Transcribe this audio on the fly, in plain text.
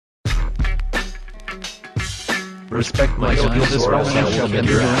Respect my skills or else I will shove in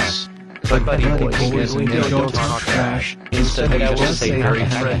your ass. But buddy boys, don't talk trash. Instead I will say very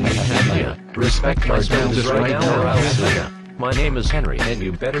friendly ya. Respect my skills right now or else ya. My name is Henry and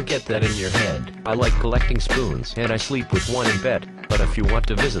you better get that in your head. I like collecting spoons and I sleep with one in bed. But if you want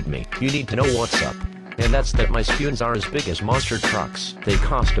to visit me, you need to know what's up. And that's that my spoons are as big as monster trucks. They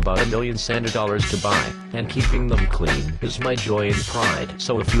cost about $1 million to buy, and keeping them clean is my joy and pride.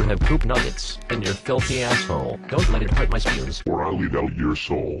 So if you have poop nuggets in your filthy asshole, don't let it hurt my spoons, or I'll eat out your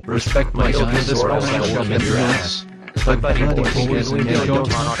soul. Respect my skills or else I will shove in your ass. But buddy boys, don't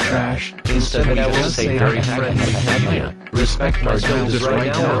talk trash. Instead I will say very friendly ya. Respect my skills right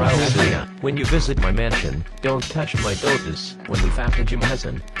now or else ya. When you visit my mansion, don't touch my dotas. When we fact a gym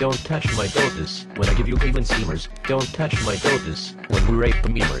hesin, don't touch my dotas. When I give you Cleveland steamers, don't touch my dotas. When we rape the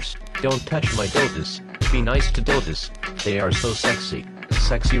memers, don't touch my dotas. Be nice to dotas. They are so sexy.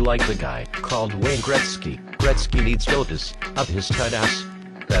 Sexy like the guy called Wayne Gretzky. Gretzky needs dotas up his tight ass.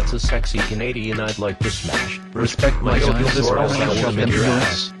 That's a sexy Canadian I'd like to smash. Respect my skills or else I will shove in your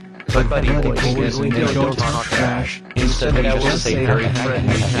ass. But buddy boys, don't talk trash. Instead I will say very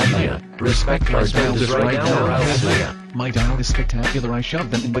friendly ya. Respect my skills right now or else ya. My dial is spectacular, I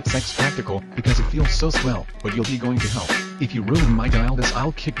shove them in but sex practical, because it feels so swell, but you'll be going to hell. If you ruin my dial this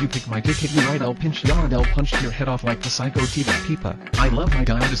I'll kick you, pick my dick, hit you right, I'll pinch you and I'll punch your head off like the Psycho TV Peepa. I love my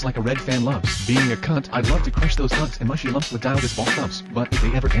dial this like a red fan loves being a cunt. I'd love to crush those bugs and mushy lumps with dial this ball clubs, but if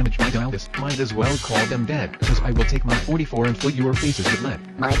they ever damage my dial this, might as well call them dead, cause I will take my 44 and fill your faces with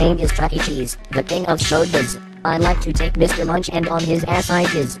lead. My name is Chuck E. Cheese, the king of showbiz. I like to take Mr. Munch and on his ass I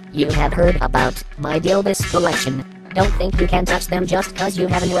jizz. You have heard about my Dilbus collection. Don't think you can touch them just cause you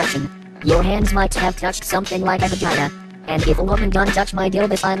have an erection. Your hands might have touched something like a vagina. And if a woman don't touch my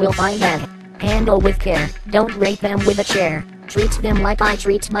Dilbus I will find that. Handle with care, don't rape them with a chair. Treat them like I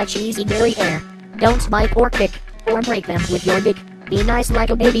treat my cheesy derriere. Don't buy pork pick, or break them with your dick. Be nice like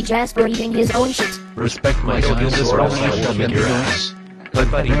a baby Jasper eating his own shit. Respect my skills or else I will shove in your ass. But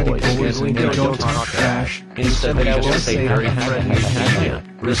buddy boys, don't talk trash. Instead I will say very friendly ya.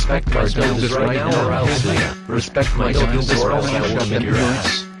 Respect my skills right now or else ya. Respect my skills or else I will shove in your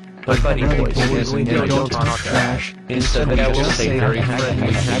ass. But buddy boys, don't talk trash. Instead I will say very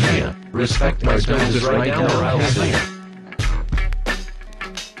friendly ya. Respect my skills right now or else ya.